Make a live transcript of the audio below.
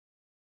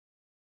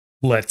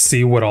Let's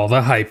see what all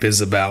the hype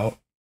is about.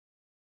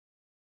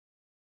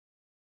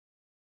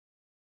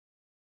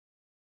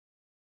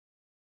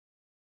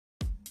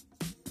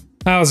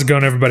 How's it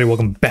going, everybody?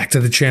 Welcome back to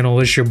the channel.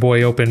 It's your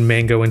boy Open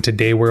Mango, and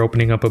today we're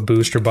opening up a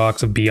booster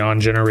box of Beyond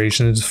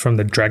Generations from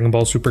the Dragon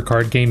Ball Super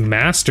card game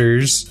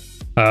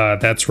Masters.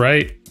 That's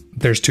right.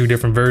 There's two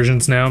different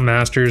versions now,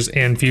 Masters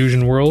and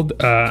Fusion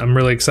World. I'm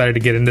really excited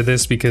to get into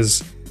this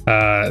because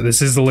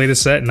this is the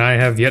latest set and I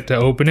have yet to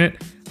open it.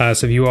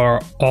 So if you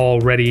are all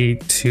ready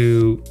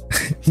to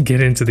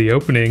get into the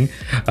opening,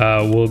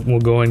 we'll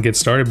go and get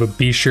started, but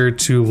be sure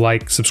to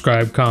like,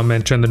 subscribe,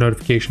 comment, turn the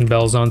notification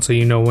bells on so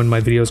you know when my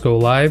videos go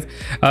live,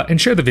 and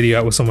share the video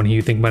out with someone who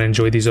you think might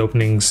enjoy these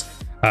openings.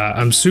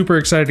 I'm super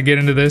excited to get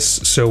into this,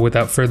 so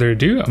without further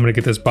ado, I'm gonna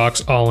get this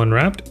box all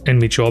unwrapped and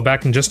meet you all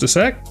back in just a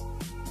sec.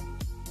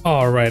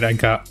 All right, I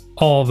got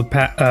all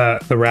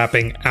the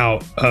wrapping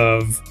out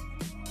of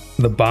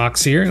the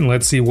box here, and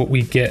let's see what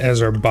we get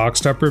as our box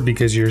topper,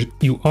 because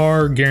you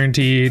are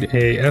guaranteed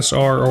a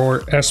SR or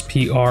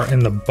SPR in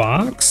the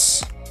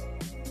box.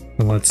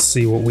 And let's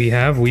see what we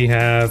have. We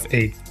have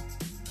a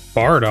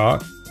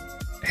Bardock,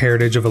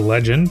 Heritage of a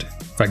Legend.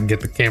 If I can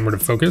get the camera to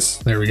focus,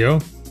 there we go.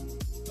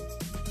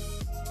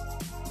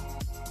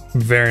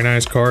 Very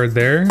nice card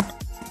there.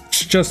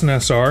 It's just an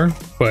SR,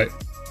 but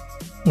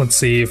let's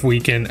see if we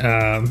can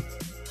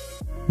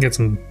get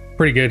some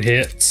pretty good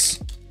hits.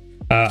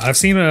 I've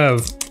seen a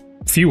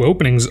few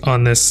openings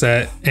on this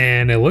set,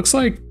 and it looks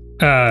like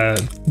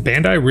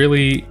Bandai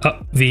really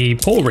upped the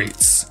pull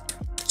rates.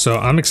 So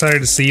I'm excited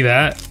to see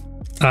that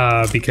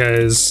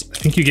because I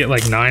think you get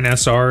like 9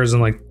 SRs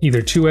and like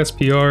either 2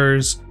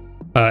 SPRs,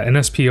 an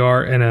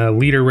SPR and a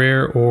leader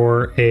rare,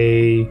 or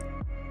a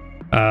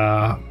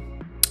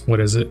what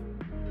is it?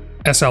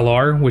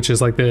 SLR, which is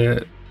like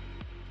the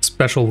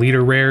special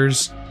leader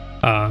rares.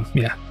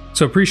 Yeah.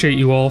 So appreciate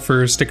you all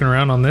for sticking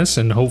around on this,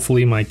 and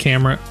hopefully my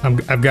camera,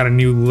 I've got a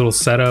new little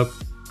setup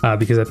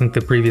because I think the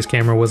previous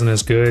camera wasn't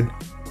as good.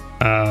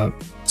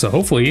 So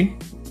hopefully,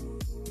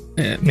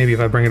 maybe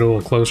if I bring it a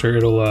little closer,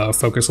 it'll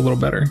focus a little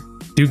better.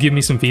 Do give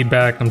me some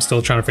feedback. I'm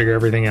still trying to figure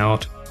everything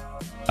out.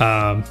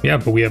 Yeah,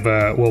 but we have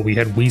well, we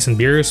had Whis and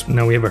Beerus.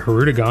 Now we have a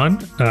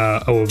Hirudegarn,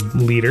 a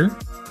leader.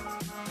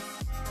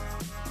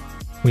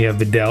 We have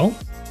Videl.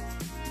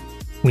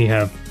 We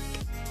have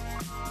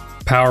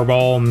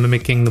Powerball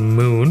mimicking the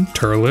moon,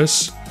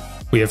 Turles.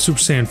 We have Super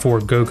Saiyan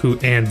 4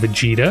 Goku and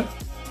Vegeta.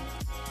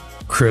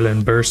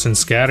 Krillin Burst and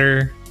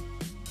Scatter.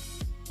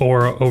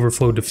 Aura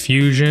Overflow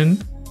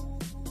Diffusion.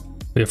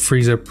 We have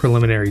Frieza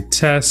Preliminary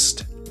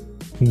Test.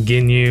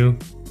 Ginyu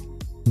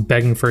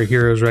begging for a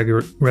hero's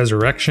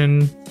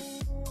resurrection.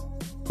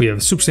 We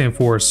have Super Saiyan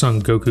 4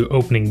 Son Goku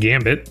Opening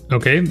Gambit.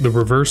 Okay, the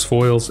reverse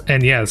foils.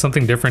 And yeah,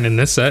 something different in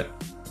this set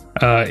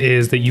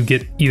is that you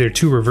get either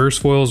 2 reverse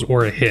foils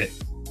or a hit.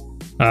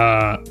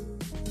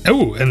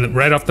 Oh, and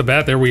right off the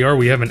bat, there we are.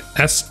 We have an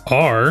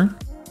SR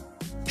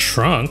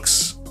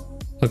Trunks.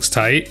 Looks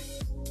tight.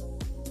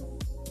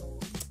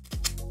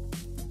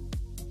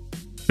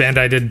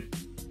 Bandai did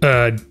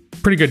a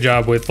pretty good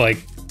job with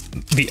like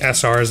the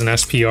SRs and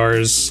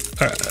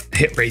SPRs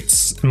hit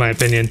rates, in my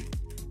opinion.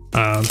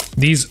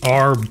 These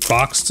are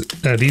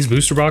boxed. These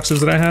booster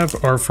boxes that I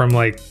have are from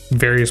like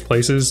various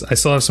places. I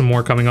still have some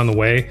more coming on the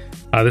way.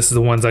 This is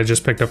the ones I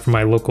just picked up from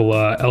my local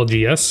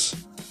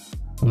LGS.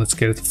 Let's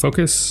get it to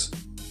focus.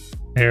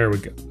 There we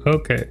go.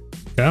 Okay,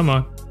 come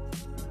on.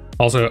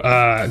 Also,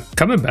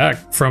 coming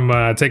back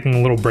from taking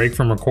a little break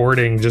from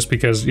recording just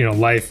because, you know,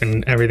 life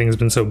and everything has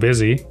been so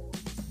busy.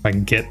 If I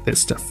can get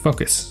this to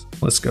focus.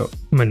 Let's go.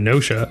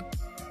 Minosha.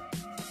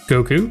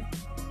 Goku.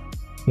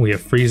 We have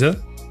Frieza.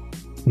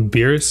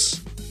 Beerus.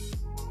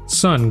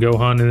 Son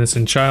Gohan,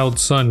 Innocent Child.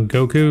 Son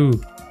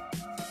Goku.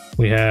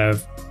 We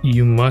have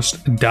You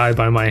Must Die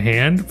by My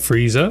Hand.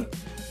 Frieza.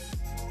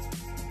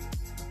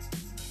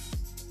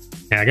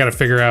 Yeah, I gotta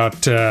figure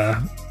out, I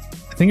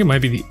think it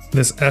might be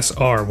this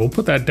SR. We'll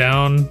put that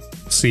down,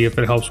 see if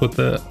it helps with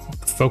the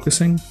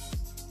focusing.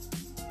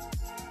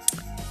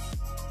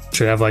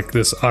 Should have like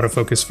this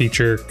autofocus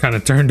feature kind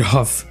of turned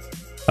off.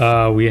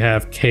 We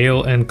have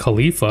Kale and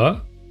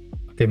Khalifa.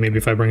 Okay, maybe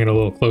if I bring it a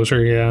little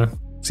closer, yeah.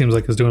 Seems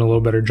like it's doing a little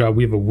better job.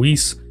 We have a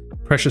Whis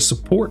Precious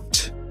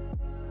Support.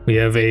 We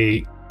have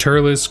a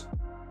Turles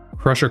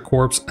Crusher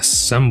Corpse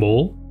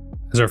Assemble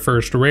as our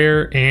first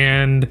rare,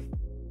 and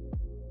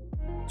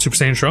Super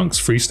Saiyan Trunks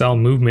Freestyle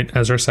Movement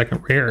as our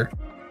second rare.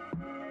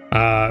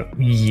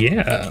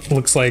 Yeah,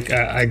 looks like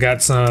I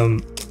got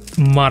some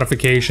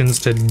modifications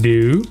to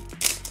do.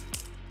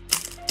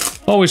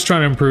 Always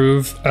trying to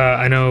improve.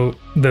 I know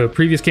the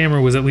previous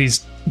camera was at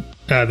least,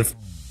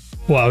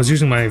 well, I was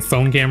using my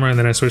phone camera and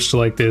then I switched to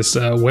like this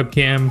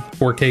webcam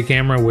 4K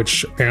camera,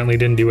 which apparently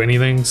didn't do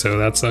anything, so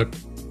that sucked.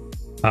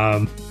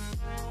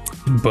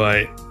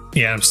 But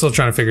yeah, I'm still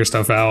trying to figure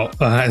stuff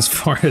out as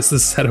far as the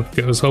setup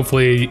goes.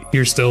 Hopefully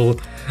you're still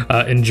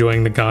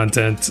enjoying the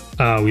content.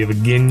 We have a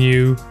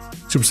Ginyu,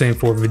 Super Saiyan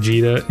 4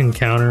 Vegeta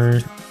encounter,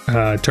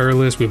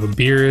 Turles, we have a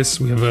Beerus,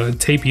 we have a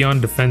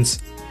Tapion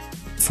Defense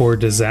for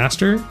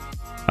Disaster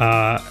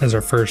as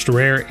our first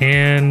rare,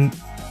 and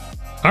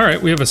All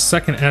right, we have a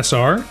second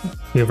SR.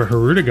 We have a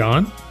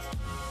Hirudegan.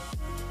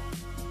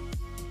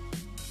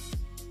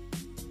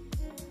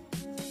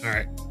 All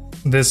right,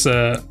 this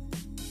it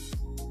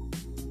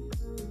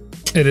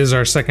is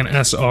our second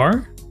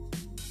SR.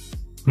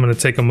 I'm gonna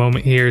take a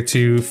moment here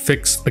to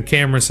fix the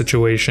camera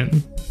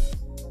situation.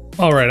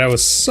 All right, I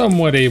was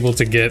somewhat able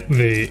to get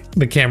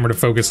the camera to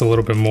focus a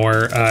little bit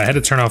more. I had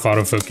to turn off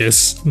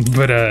autofocus,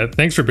 but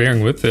thanks for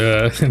bearing with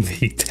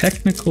the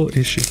technical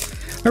issue.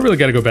 I really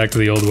got to go back to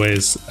the old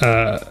ways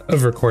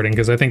of recording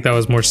because I think that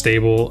was more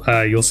stable.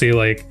 You'll see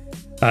like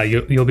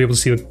you'll be able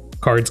to see the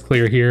cards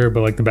clear here,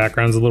 but like the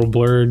background's a little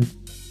blurred.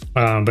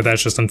 But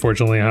that's just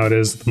unfortunately how it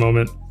is at the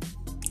moment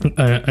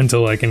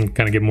until I can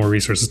kind of get more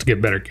resources to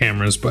get better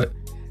cameras. But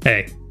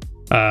hey,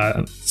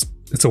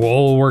 it's a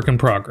whole work in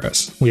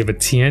progress. We have a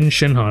Tien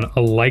Shinhan. I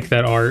like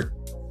that art.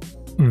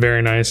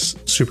 Very nice.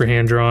 Super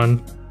hand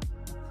drawn.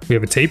 We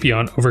have a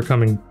Tapion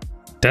overcoming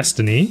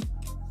destiny.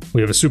 We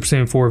have a Super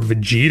Saiyan 4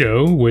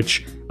 Vegito,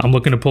 which I'm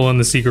looking to pull in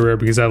the secret rare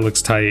because that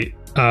looks tight.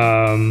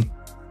 But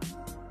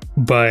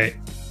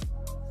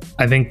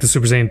I think the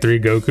Super Saiyan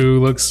 3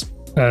 Goku looks,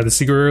 the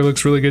secret rare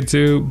looks really good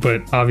too.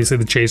 But obviously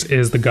the chase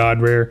is the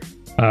God rare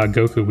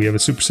Goku. We have a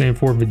Super Saiyan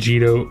 4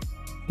 Vegito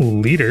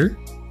leader.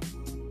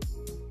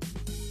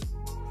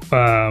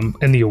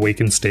 In the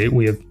awakened state,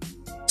 we have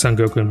Son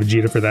Goku and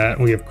Vegeta for that.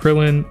 We have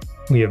Krillin,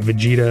 we have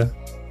Vegeta,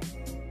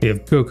 we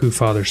have Goku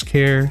Father's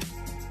Care,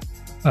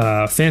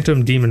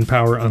 Phantom Demon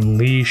Power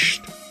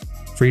Unleashed,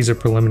 Frieza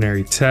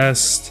Preliminary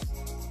Test,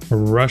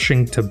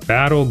 Rushing to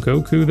Battle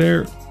Goku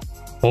there,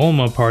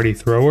 Bulma Party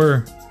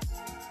Thrower.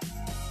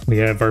 We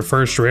have our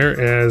first rare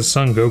as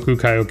Son Goku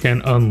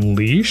Kaioken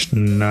Unleashed.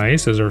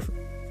 Nice, as our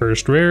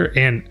first rare.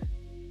 And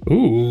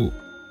ooh,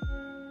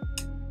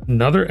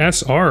 another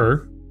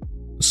SR.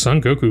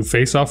 Son Goku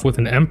face off with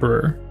an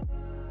Emperor.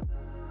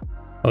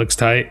 That looks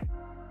tight.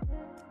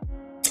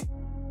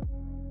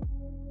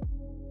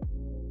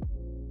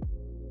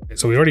 Okay,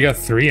 so we already got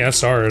 3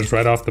 SRs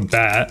right off the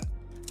bat.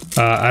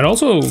 I'd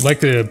also like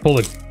to pull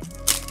a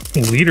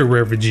leader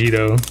rare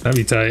Vegito. That'd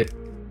be tight.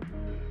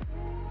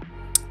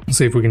 Let's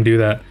see if we can do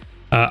that.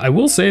 I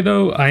will say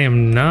though, I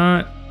am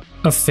not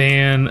a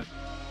fan.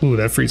 Ooh,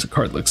 that Frieza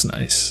card looks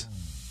nice.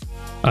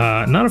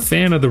 Not a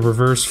fan of the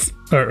reverse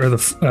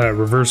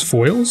reverse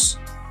foils.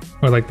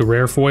 Or like the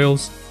rare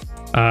foils.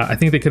 I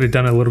think they could have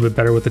done a little bit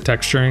better with the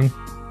texturing.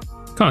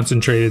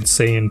 Concentrated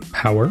Saiyan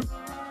power.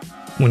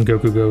 When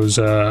Goku goes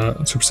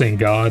Super Saiyan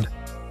God.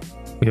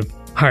 We have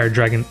Higher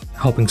Dragon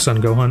helping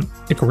Son Gohan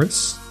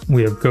Icarus.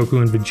 We have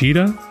Goku and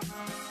Vegeta.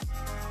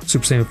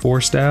 Super Saiyan 4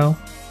 style.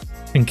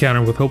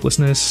 Encounter with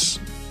Hopelessness.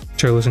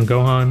 Turles and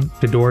Gohan.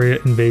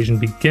 Midoriya Invasion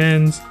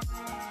begins.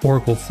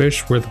 Oracle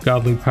Fish, where the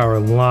godly power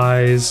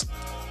lies.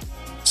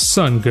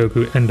 Son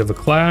Goku, End of a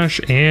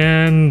Clash.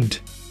 And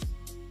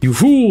you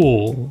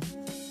fool!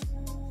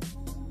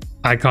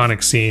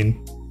 Iconic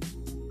scene.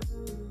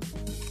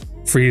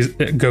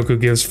 Goku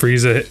gives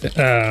Frieza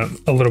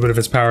a little bit of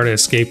his power to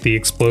escape the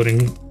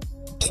exploding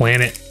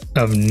planet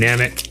of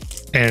Namek.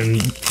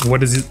 And what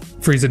does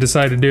Frieza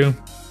decide to do?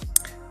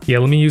 Yeah,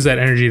 let me use that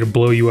energy to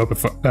blow you up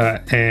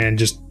and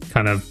just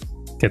kind of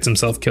gets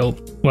himself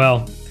killed.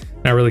 Well,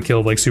 not really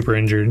killed, like super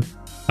injured.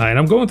 And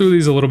I'm going through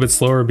these a little bit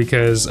slower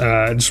because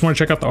I just want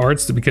to check out the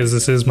arts because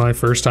this is my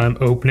first time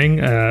opening.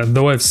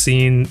 Though I've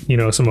seen, you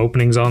know, some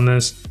openings on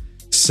this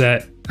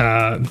set,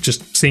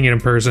 just seeing it in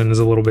person is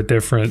a little bit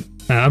different.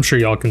 I'm sure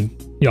y'all can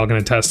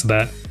attest to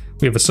that.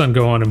 We have a Son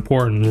Gohan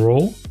important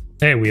role.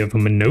 Hey, we have a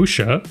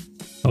Minosha.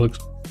 That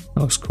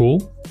looks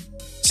cool.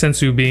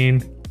 Sensu Bean.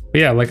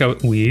 But yeah, like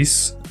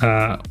Whis.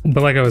 But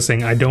like I was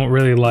saying, I don't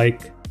really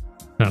like.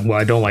 Well,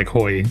 I don't like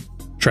Hoi,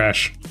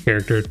 trash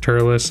character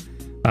Turles.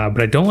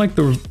 But I don't like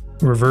the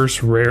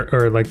reverse rare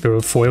or like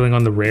the foiling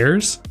on the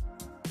rares.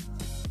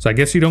 So I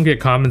guess you don't get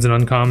commons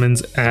and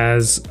uncommons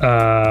as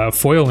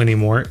foil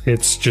anymore.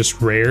 It's just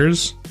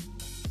rares.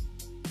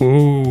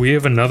 Ooh, we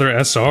have another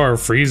SR,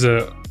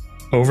 Frieza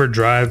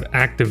Overdrive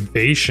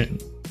Activation.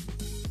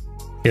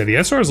 Yeah, the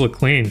SRs look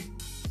clean.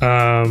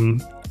 I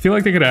feel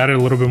like they could add a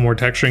little bit more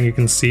texturing. You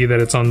can see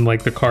that it's on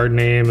like the card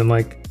name and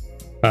like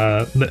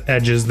the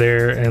edges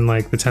there and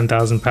like the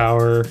 10,000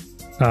 power.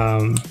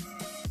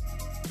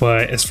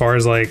 But as far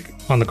as like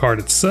on the card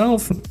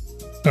itself,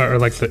 or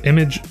like the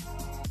image,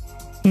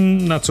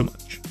 not so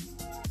much.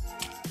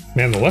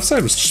 Man, the left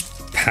side was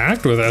just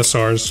packed with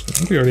SRs. I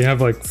think we already have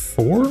like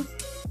 4?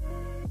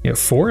 Yeah,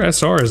 4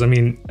 SRs. I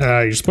mean,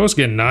 you're supposed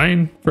to get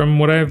 9 from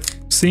what I've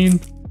seen.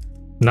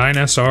 9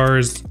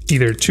 SRs,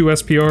 either 2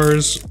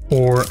 SPRs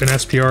or an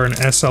SPR and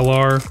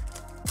SLR.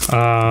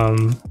 I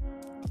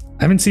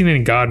haven't seen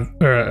any I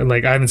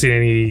haven't seen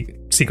any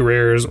secret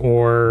rares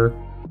or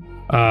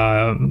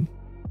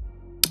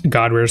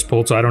God rares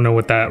pulled, so I don't know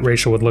what that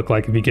ratio would look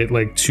like if you get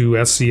like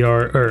 2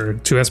 SCR or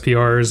 2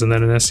 SPRs and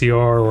then an SCR,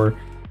 or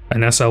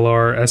an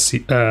SLR,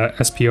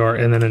 SPR,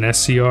 and then an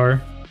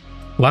SCR.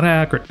 A lot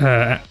of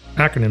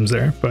acronyms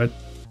there, but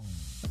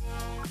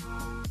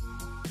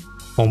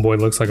homeboy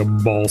looks like a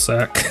ball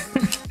sack.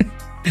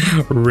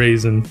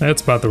 Raisin,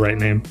 that's about the right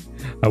name.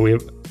 We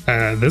have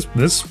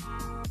This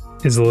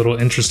is a little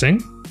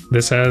interesting.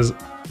 This has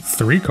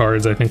 3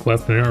 cards, I think,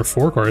 left in it, or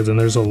 4 cards, and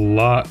there's a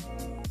lot.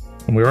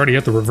 And we already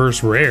have the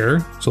reverse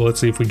rare, so let's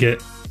see if we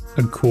get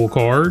a cool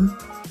card.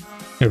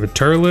 We have a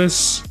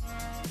Turles,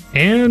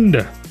 and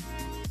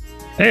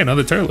hey,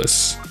 another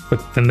Turles.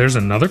 But then there's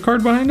another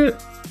card behind it?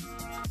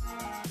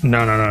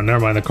 No, never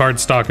mind. The card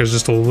stock is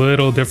just a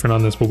little different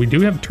on this, but we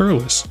do have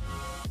Turles.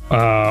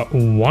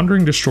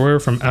 Wandering Destroyer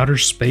from Outer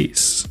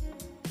Space.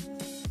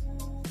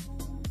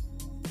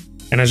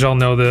 And as y'all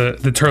know,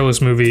 the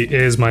Turles movie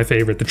is my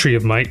favorite, The Tree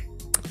of Might.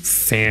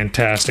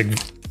 Fantastic.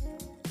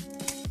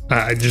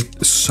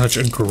 Just such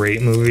a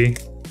great movie.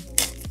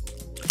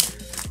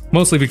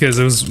 Mostly because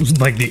it was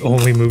like the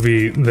only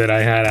movie that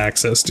I had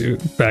access to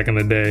back in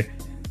the day.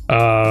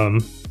 I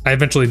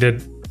eventually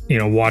did, you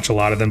know, watch a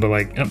lot of them, but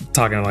like I'm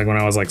talking like when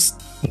I was like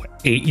what,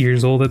 8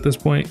 years old at this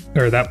point,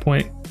 or at that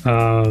point.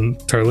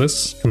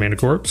 Turles, Commander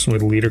Corps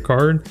with leader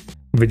card.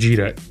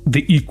 Vegeta,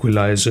 the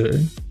Equalizer.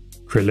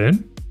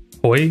 Krillin,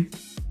 Hoi,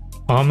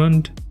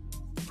 Almond,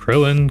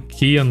 Krillin,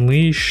 Ki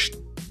Unleashed,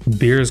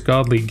 Beerus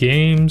Godly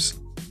Games,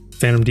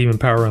 Phantom Demon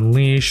Power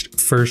Unleashed.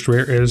 First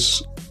rare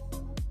is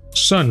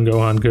Son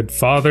Gohan, Good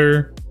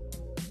Father,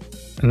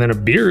 and then a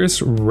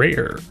Beerus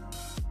rare.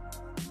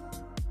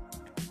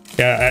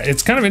 Yeah,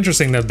 it's kind of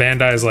interesting that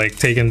Bandai is like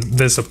taking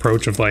this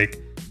approach of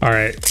like, all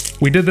right,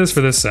 we did this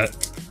for this set.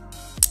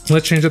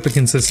 Let's change up the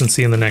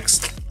consistency in the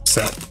next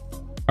set.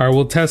 All right,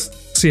 we'll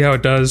test, see how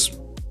it does.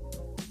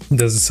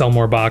 Does it sell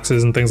more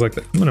boxes and things like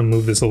that? I'm gonna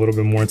move this a little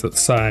bit more to the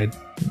side.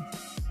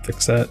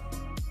 Fix that.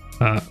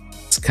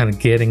 It's kind of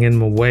getting in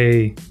my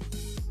way.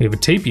 We have a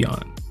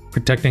Tapion,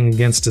 protecting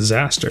against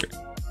disaster.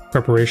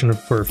 Preparation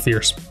for a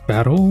fierce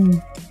battle.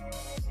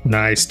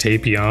 Nice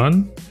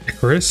Tapion.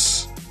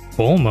 Icarus.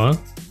 Bulma.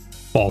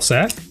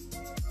 Ballsack.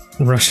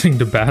 Rushing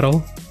to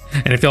battle.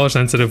 And if y'all are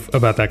sensitive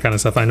about that kind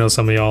of stuff, I know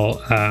some of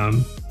y'all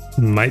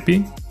might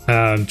be.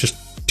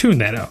 Just tune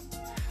that out.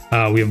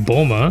 We have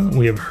Bulma.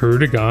 We have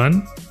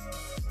Herdigon.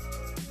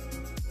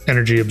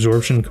 Energy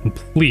absorption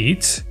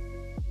complete.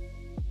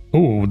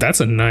 Ooh, that's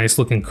a nice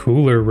looking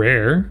cooler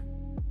rare.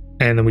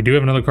 And then we do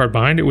have another card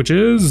behind it, which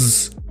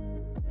is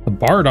the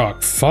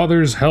Bardock,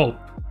 Father's Help.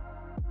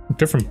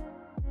 Different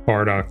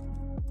Bardock.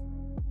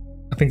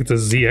 I think it's a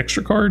Z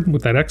extra card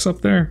with that X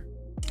up there.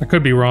 I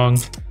could be wrong.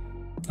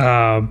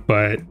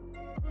 But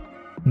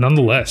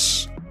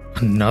nonetheless,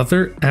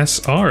 another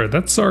SR.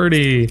 That's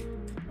already,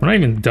 we're not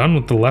even done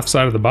with the left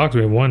side of the box.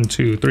 We have 1,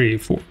 2, 3,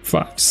 4,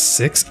 5,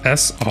 6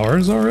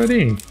 SRs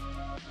already.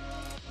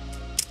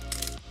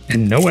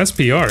 And no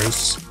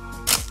SPRs.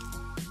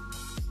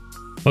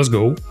 Let's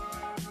go.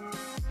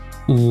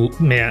 Ooh,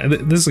 man,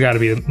 this has got to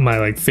be my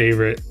like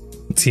favorite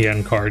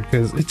TN card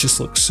because it just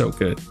looks so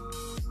good.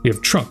 We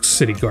have Trunks,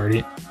 City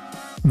Guardian.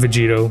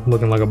 Vegito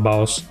looking like a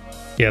boss.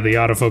 Yeah, the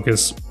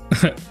autofocus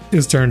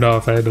is turned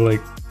off. I had to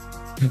like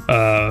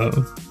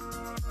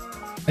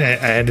I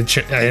had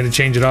to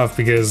change it off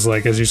because,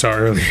 like, as you saw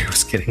earlier, it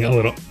was getting a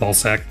little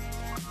ballsack.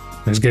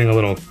 It was getting a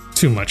little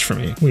too much for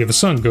me. We have a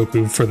Son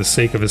Goku for the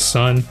sake of his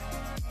son.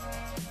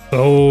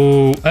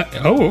 Oh,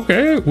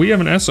 okay. We have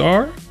an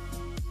SR.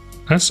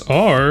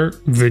 SR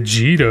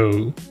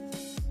Vegito.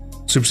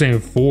 Super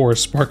Saiyan 4,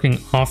 sparking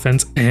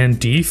offense and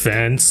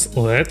defense.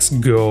 Let's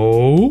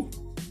go.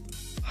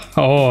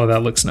 Oh,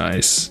 that looks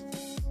nice.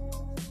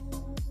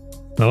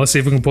 Now let's see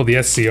if we can pull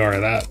the SCR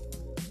of that.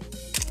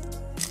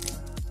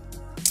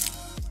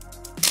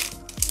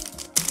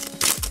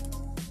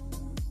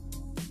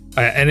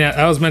 And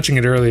I was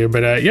mentioning it earlier,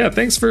 but yeah,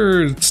 thanks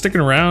for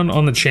sticking around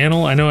on the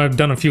channel. I know I've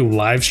done a few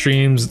live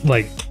streams,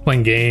 like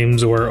playing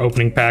games or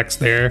opening packs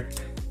there,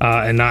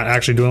 and not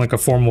actually doing like a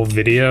formal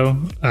video,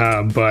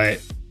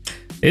 but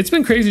it's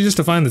been crazy just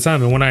to find the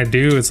time. And when I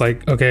do, it's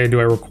like, okay, do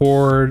I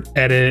record,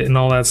 edit, and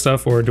all that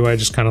stuff, or do I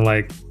just kind of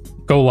like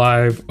go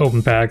live,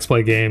 open packs,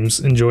 play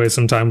games, enjoy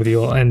some time with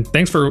you all? And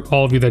thanks for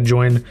all of you that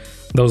join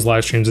those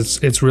live streams.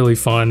 It's really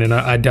fun, and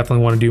I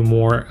definitely want to do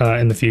more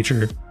in the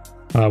future.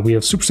 We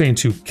have Super Saiyan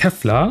 2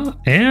 Kefla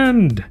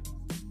and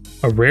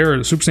a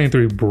rare Super Saiyan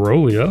 3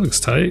 Broly. That looks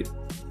tight.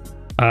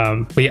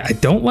 But yeah, I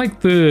don't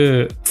like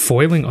the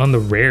foiling on the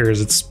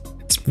rares. It's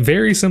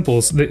very simple.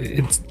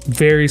 It's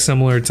very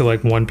similar to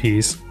like One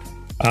Piece,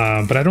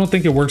 but I don't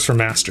think it works for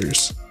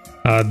Masters.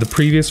 The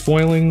previous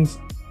foilings,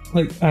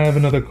 like I have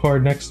another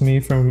card next to me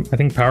from, I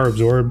think, Power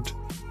Absorbed.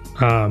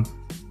 But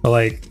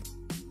like,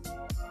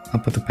 I'll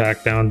put the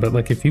pack down, but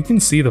like if you can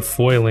see the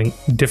foiling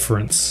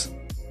difference,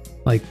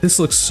 like this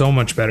looks so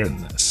much better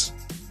than this.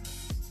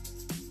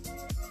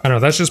 I don't know,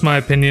 that's just my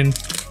opinion.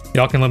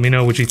 Y'all can let me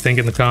know what you think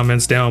in the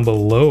comments down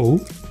below.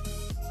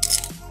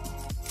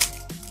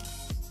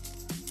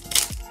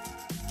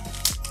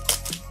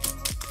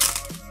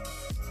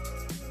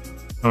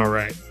 All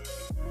right,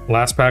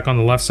 last pack on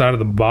the left side of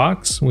the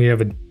box. We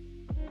have a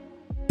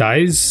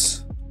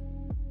Dice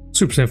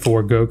Super Saiyan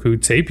 4 Goku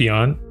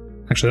Tapion.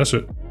 Actually, that's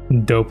a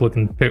dope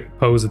looking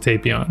pose of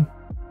Tapion.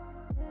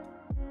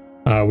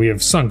 We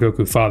have Son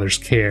Goku Father's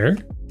Care.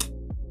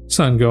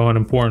 Son Gohan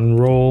Important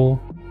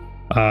Role.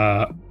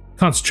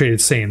 Concentrated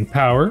Saiyan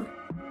Power.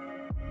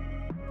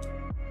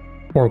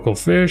 Oracle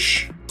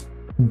Fish,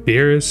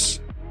 Beerus,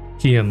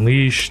 Key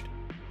Unleashed,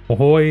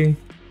 Ahoy.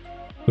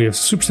 We have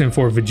Super Saiyan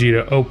 4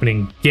 Vegeta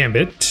opening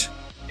Gambit,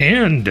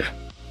 and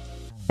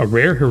a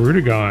rare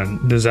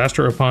Hirudegan,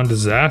 Disaster Upon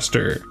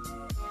Disaster,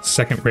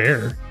 second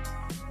rare.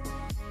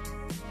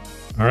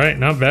 All right,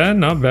 not bad,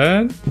 not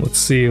bad. Let's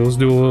see, let's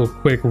do a little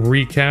quick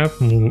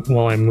recap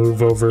while I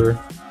move over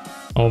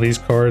all these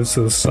cards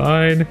to the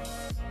side.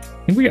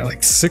 I think we got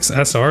like 6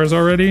 SRs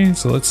already.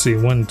 So let's see,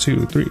 1,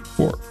 2, 3,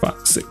 4,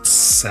 5, 6,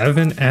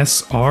 7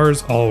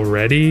 SRs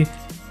already.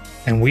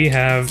 And we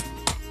have,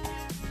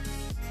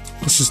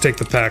 let's just take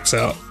the packs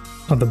out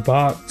of the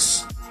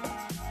box.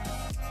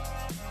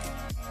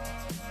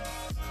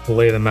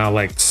 Lay them out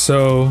like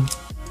so.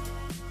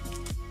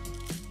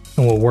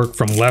 And we'll work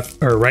from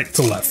left or right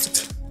to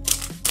left.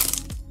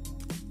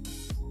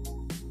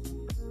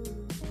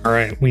 All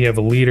right, we have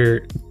a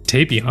leader,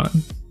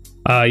 Tapion.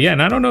 Yeah,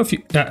 and I don't know if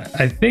you,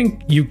 I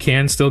think you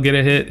can still get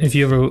a hit if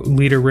you have a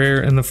leader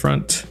rare in the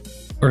front,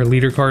 or a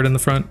leader card in the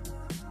front.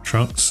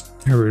 Trunks,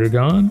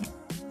 Hirudegan,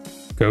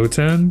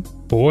 Goten,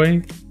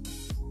 Boy,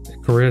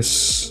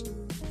 Icarus,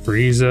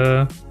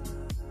 Frieza.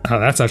 Oh,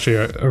 that's actually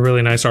a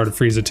really nice art of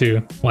Frieza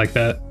too, like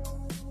that.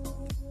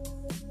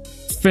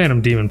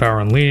 Phantom Demon Power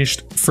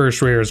Unleashed.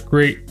 First rare is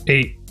Great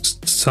 8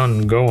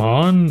 Sun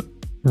Gohan,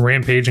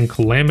 Rampage and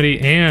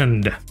Calamity,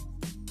 and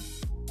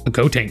a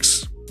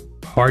Gotenks.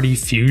 Party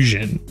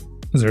Fusion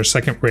is our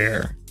second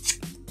rare.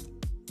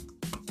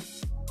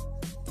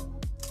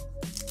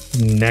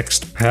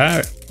 Next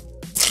pack.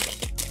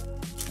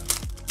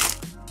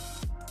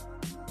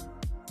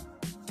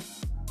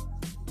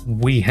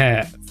 We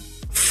have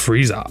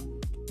Frieza,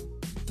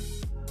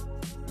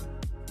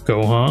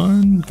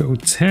 Gohan,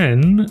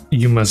 Goten,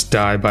 you must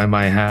die by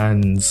my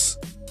hands.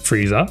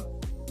 Frieza,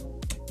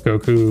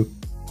 Goku,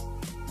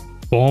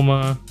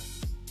 Bulma,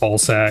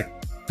 Ballsack,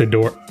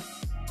 Fedor.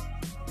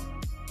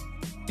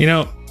 You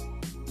know,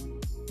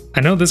 I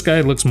know this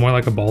guy looks more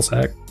like a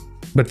Ballsack,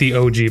 but the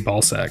OG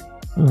Ballsack,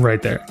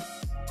 right there.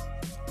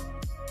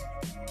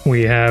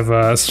 We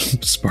have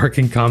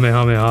Sparking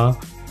Kamehameha.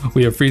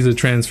 We have Frieza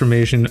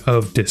Transformation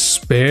of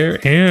Despair,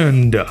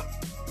 and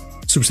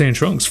Super Saiyan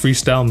Trunks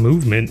Freestyle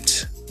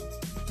Movement.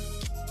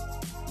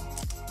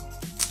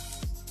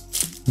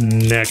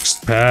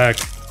 Next pack.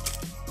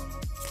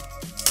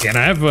 And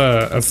I have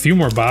a few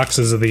more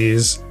boxes of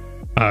these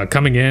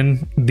coming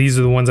in. These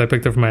are the ones I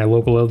picked up from my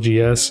local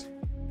LGS.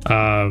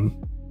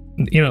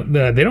 You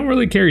know, they don't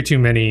really carry too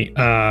many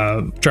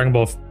Dragon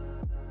Ball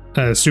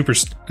Super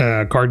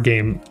card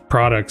game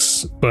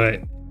products,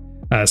 but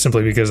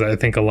simply because I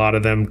think a lot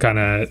of them kind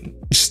of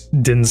just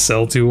didn't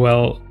sell too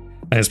well.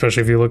 And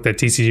especially if you looked at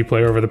TCG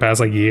Player over the past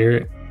like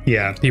year,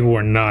 yeah, people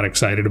were not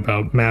excited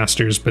about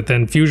Masters. But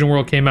then Fusion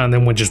World came out and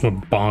then just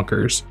went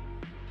bonkers.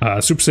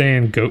 Super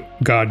Saiyan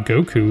God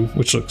Goku,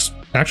 which looks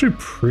actually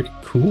pretty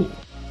cool.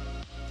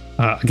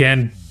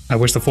 Again, I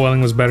wish the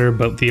foiling was better,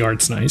 but the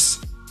art's nice.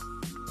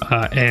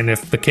 And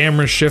if the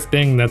camera's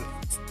shifting, that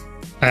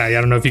I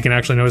don't know if you can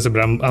actually notice it,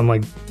 but I'm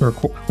like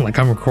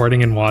I'm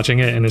recording and watching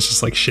it, and it's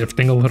just like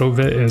shifting a little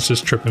bit, and it's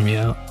just tripping me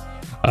out.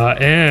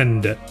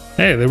 And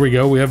hey, there we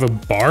go. We have a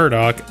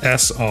Bardock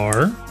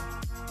SR.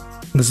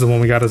 This is the one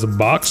we got as a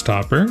box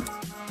topper.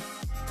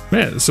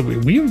 Man, so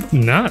we've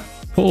not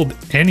pulled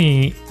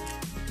any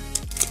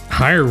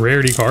higher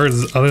rarity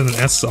cards other than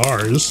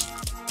SRs.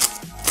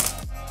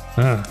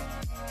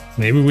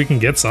 Maybe we can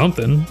get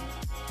something.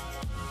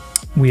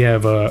 We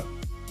have a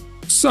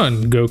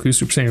Son Goku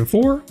Super Saiyan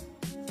 4.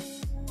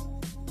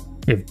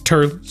 We have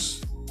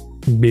Turles,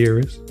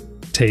 Beerus,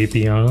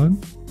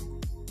 Tapion.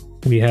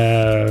 We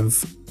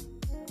have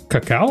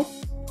Cacao.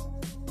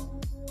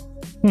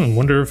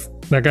 Wonder if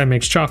that guy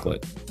makes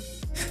chocolate.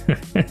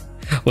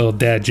 Little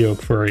dad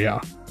joke for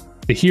ya.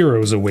 The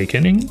Hero's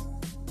Awakening.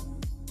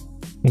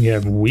 We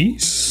have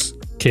Whis,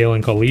 Kale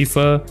and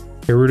Khalifa.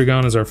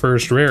 Hirudegan is our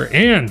first rare,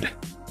 and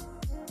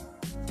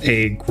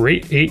a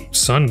Great 8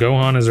 Sun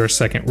Gohan is our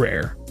second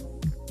rare.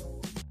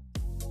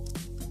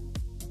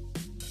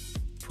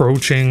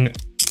 Approaching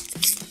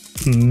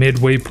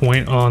midway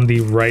point on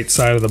the right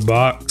side of the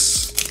box.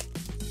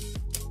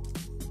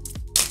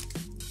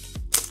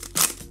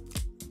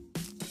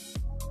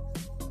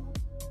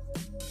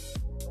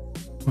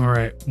 All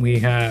right, we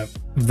have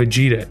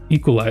Vegeta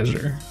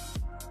Equalizer,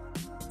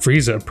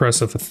 Frieza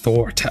Press of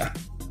Authority.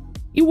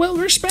 You will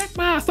respect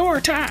my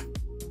authority. I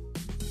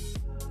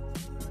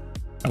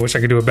wish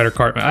I could do a better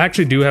Cartman. I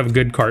actually do have a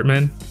good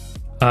Cartman,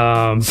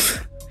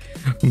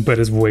 but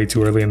it's way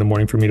too early in the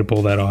morning for me to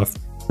pull that off.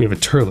 We have a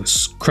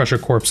Turles, Crusher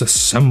Corpse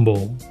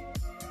Assemble.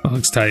 That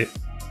looks tight.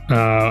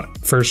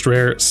 First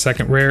rare,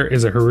 second rare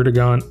is a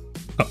Hirudegan,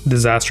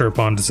 Disaster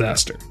Upon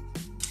Disaster.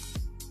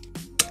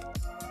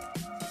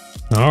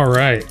 All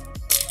right,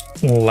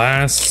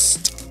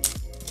 last.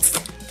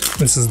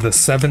 This is the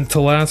 7th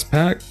to last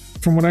pack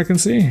from what I can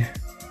see.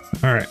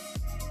 All right,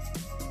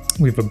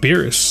 we have a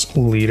Beerus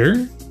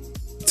leader,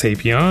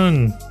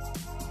 Tapion,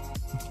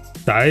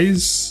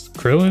 Dice,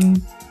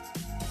 Krillin,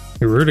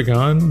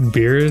 Hirudegan,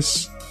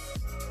 Beerus.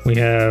 We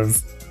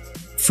have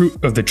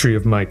Fruit of the Tree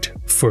of Might,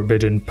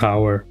 Forbidden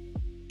Power.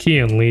 Key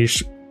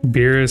Unleash,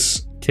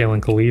 Beerus,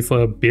 Kalen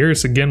Khalifa,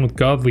 Beerus again with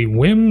Godly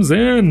Whims,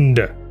 and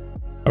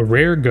a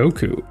rare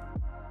Goku.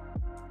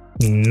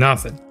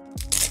 Nothing.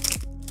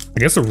 I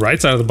guess the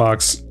right side of the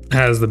box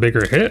has the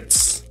bigger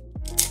hits.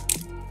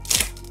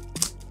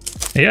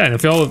 Yeah, and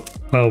if y'all,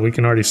 well, we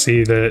can already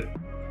see that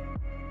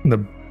the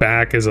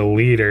back is a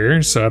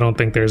leader, so I don't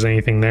think there's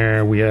anything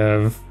there. We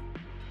have...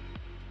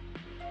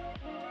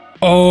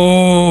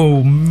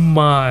 Oh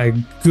my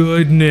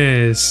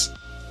goodness.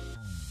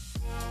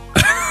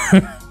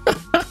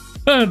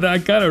 I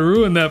kind of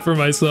ruined that for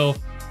myself.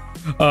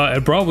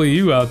 And probably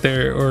you out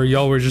there, or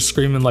y'all were just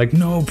screaming like,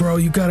 no bro,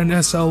 you got an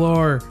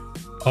SLR.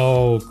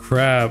 Oh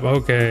crap.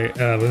 Okay,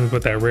 let me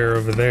put that rare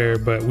over there.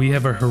 But we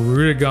have a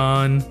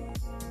Hirudegan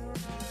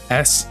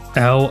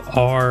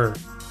SLR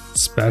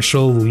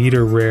special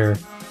leader rare.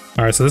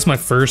 All right, so this is my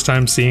first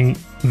time seeing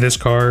this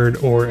card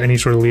or any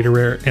sort of leader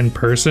rare in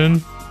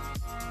person,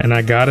 and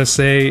I gotta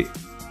say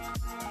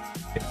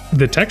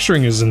the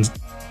texturing is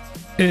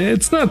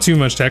it's not too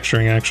much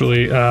texturing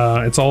actually.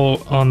 It's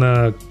all on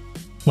the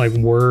like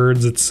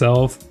words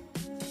itself.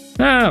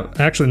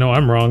 Actually no,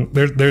 I'm wrong.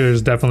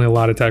 There's definitely a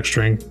lot of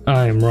texturing.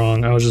 I am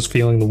wrong. I was just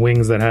feeling the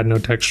wings that had no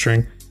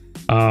texturing.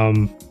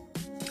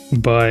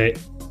 But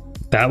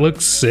that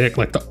looks sick.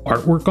 Like the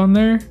artwork on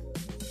there,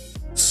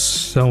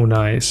 so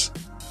nice.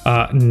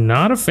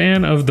 Not a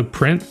fan of the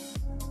print,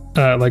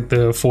 like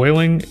the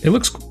foiling. It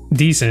looks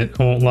decent,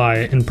 I won't lie,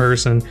 in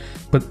person,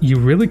 but you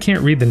really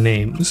can't read the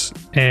names.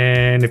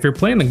 And if you're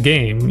playing the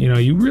game, you know,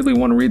 you really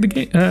want to read the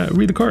game,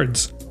 read the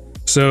cards.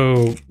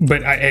 So,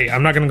 but hey,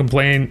 I'm not gonna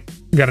complain.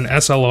 You got an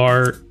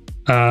SLR.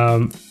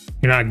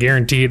 You're not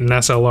guaranteed an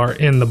SLR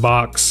in the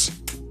box,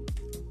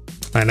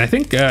 and I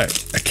think a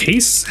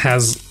case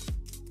has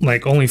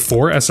like only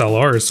 4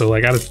 SLRs. So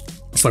like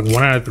it's like 1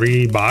 out of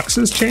 3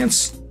 boxes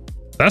chance.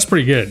 That's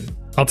pretty good.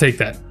 I'll take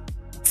that.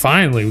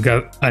 Finally, we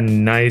got a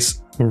nice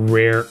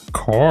rare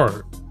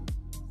card.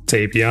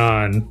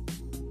 Tapion.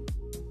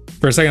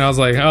 For a second, I was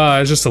like, oh,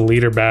 it's just a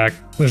leader back.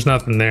 There's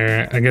nothing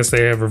there. I guess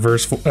they have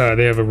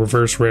they have a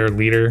reverse rare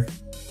leader.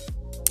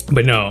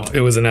 But no,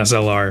 it was an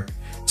SLR.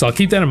 So I'll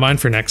keep that in mind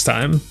for next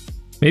time.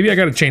 Maybe I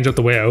got to change up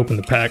the way I open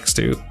the packs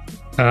too.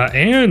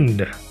 And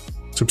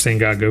Super Saiyan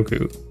God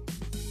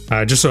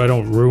Goku. Just so I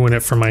don't ruin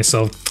it for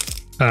myself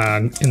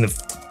in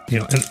the, you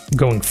know,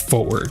 going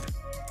forward.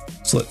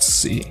 So let's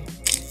see.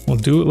 We'll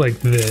do it like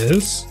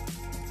this.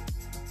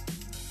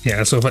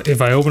 Yeah, so if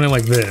I open it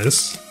like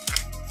this,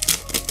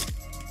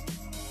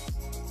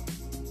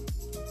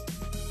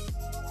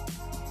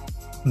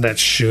 that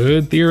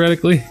should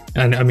theoretically,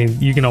 and I mean,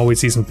 you can always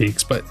see some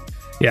peaks, but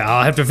yeah,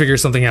 I'll have to figure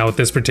something out with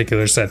this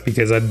particular set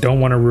because I don't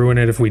want to ruin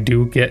it if we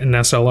do get an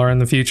SLR in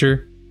the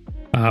future.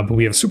 But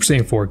we have Super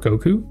Saiyan 4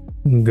 Goku,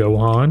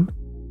 Gohan,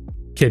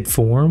 Kid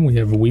Form, we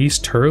have Whis,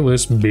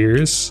 Turles,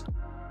 Beerus.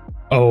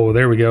 Oh,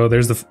 there we go.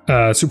 There's the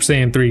Super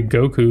Saiyan 3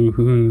 Goku,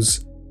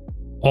 who's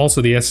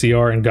also the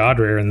SCR and God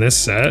Rare in this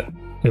set.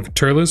 We have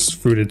Turles,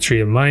 Fruited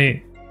Tree of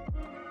Might,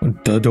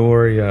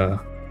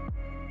 Dodoria,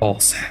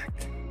 Ballsack.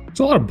 There's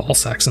a lot of ball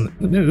sacks in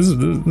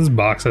this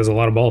box has a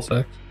lot of ball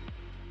sacks.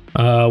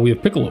 We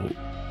have Piccolo,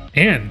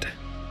 and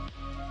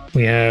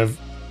we have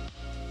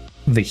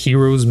the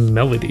Hero's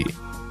Melody.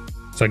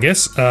 So I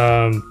guess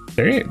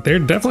they're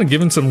definitely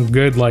giving some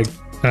good like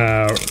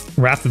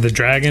Wrath of the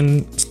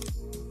Dragon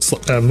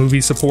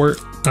movie support.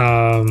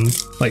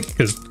 Like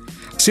because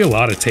I see a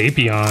lot of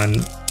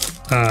Tapion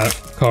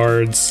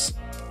cards,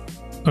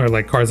 or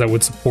like cards that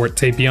would support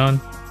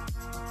Tapion.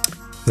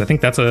 I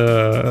think that's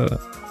a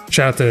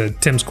shout out to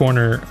Tim's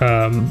Corner,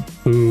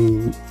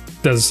 who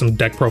does some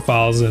deck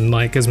profiles and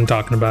like has been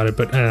talking about it.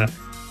 But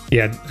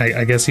yeah,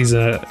 I guess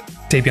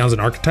Tapion's an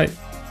archetype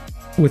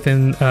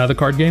within the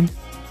card game.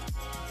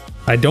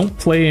 I don't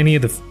play any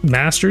of the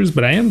Masters,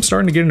 but I am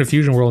starting to get into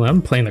Fusion World and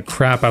I'm playing the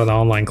crap out of the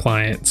online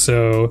client.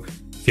 So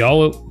if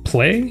y'all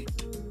play,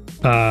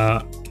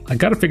 I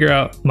got to figure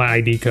out my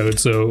ID code.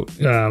 So,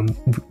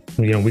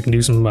 you know, we can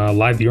do some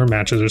live viewer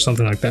matches or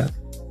something like that.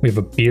 We have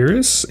a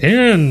Beerus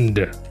and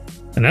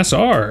an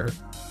SR,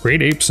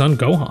 Great Ape Son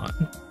Gohan.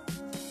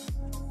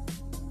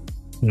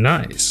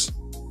 Nice.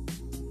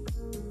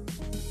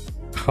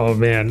 Oh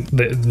man,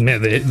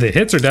 the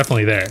hits are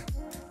definitely there.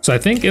 So I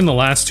think in the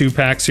last 2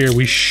 packs here,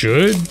 we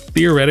should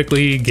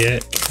theoretically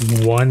get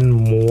one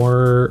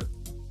more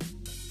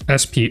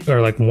SP,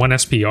 or like 1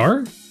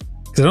 SPR,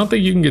 because I don't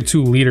think you can get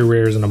 2 leader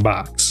rares in a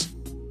box.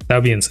 That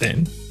would be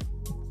insane.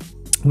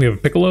 We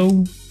have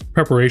Piccolo,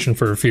 Preparation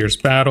for a Fierce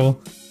Battle,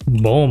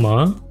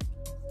 Bulma,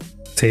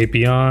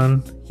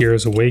 Tapion,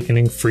 Hero's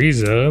Awakening,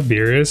 Frieza,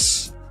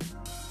 Beerus,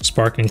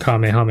 Sparking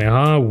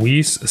Kamehameha,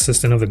 Whis,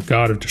 Assistant of the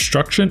God of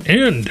Destruction,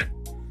 and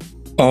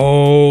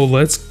oh,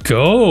 let's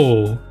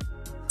go!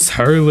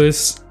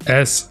 Turles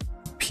SPR.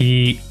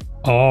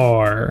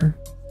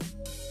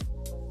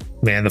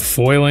 Man, the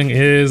foiling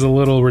is a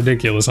little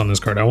ridiculous on this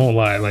card, I won't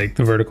lie, like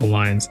the vertical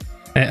lines.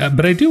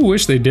 But I do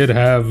wish they did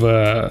have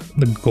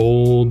the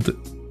gold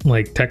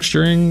like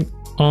texturing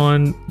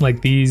on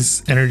like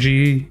these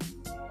energy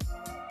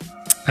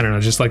I don't know,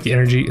 just like the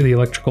energy, the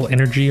electrical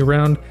energy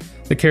around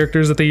the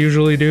characters that they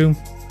usually do.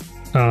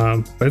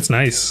 But it's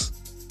nice.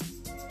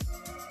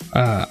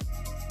 I'm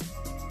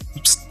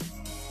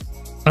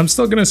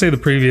still gonna say the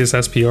previous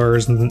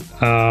SPRs and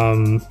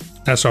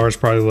SRs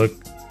probably look.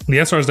 The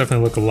SRs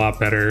definitely look a lot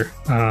better,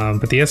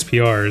 but the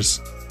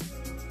SPRs,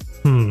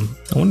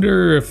 I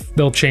wonder if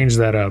they'll change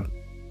that up,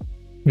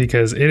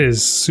 because it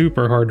is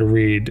super hard to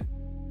read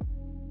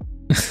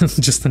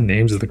just the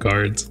names of the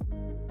cards.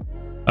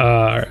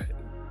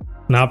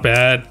 Not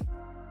bad.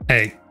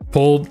 Hey,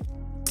 pulled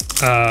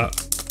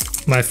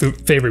my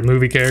favorite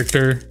movie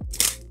character,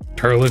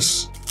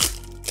 Turles.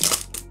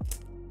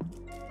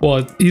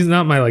 Well, he's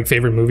not my like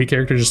favorite movie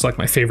character, just like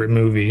my favorite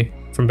movie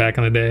from back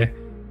in the day.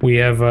 We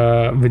have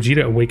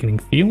Vegeta Awakening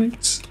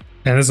Feelings,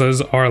 and this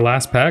is our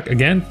last pack.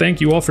 Again,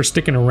 thank you all for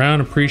sticking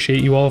around.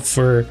 Appreciate you all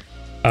for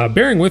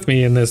bearing with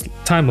me in this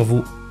time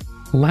of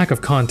lack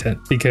of content,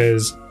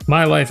 because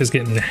my life is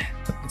getting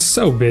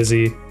so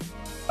busy.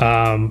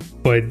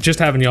 But just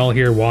having y'all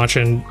here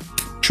watching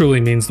truly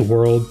means the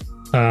world.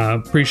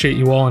 Appreciate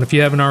you all, and if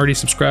you haven't already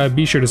subscribed,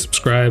 be sure to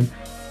subscribe.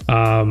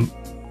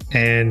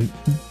 And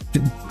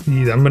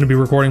I'm going to be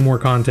recording more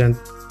content.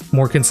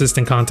 More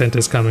consistent content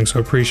is coming,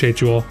 so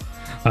appreciate you all.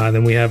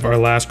 Then we have our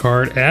last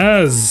card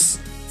as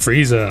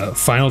Frieza,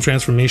 Final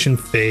Transformation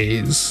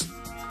Phase.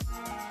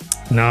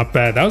 Not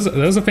bad. That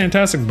was a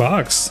fantastic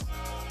box.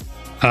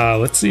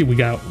 Let's see. We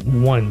got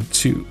 1,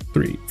 2,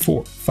 3,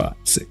 4, 5,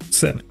 6,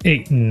 7,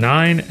 8,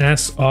 9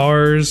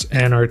 SRs,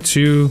 and our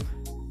 2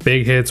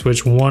 big hits,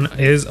 which one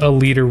is a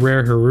leader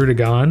rare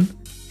Hirudegan,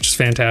 which is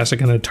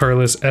fantastic, and a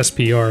Turles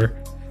SPR.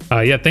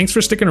 Yeah, thanks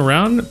for sticking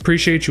around.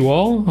 Appreciate you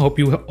all. Hope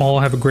you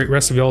all have a great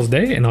rest of y'all's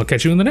day, and I'll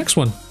catch you in the next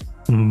one.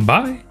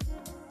 Bye.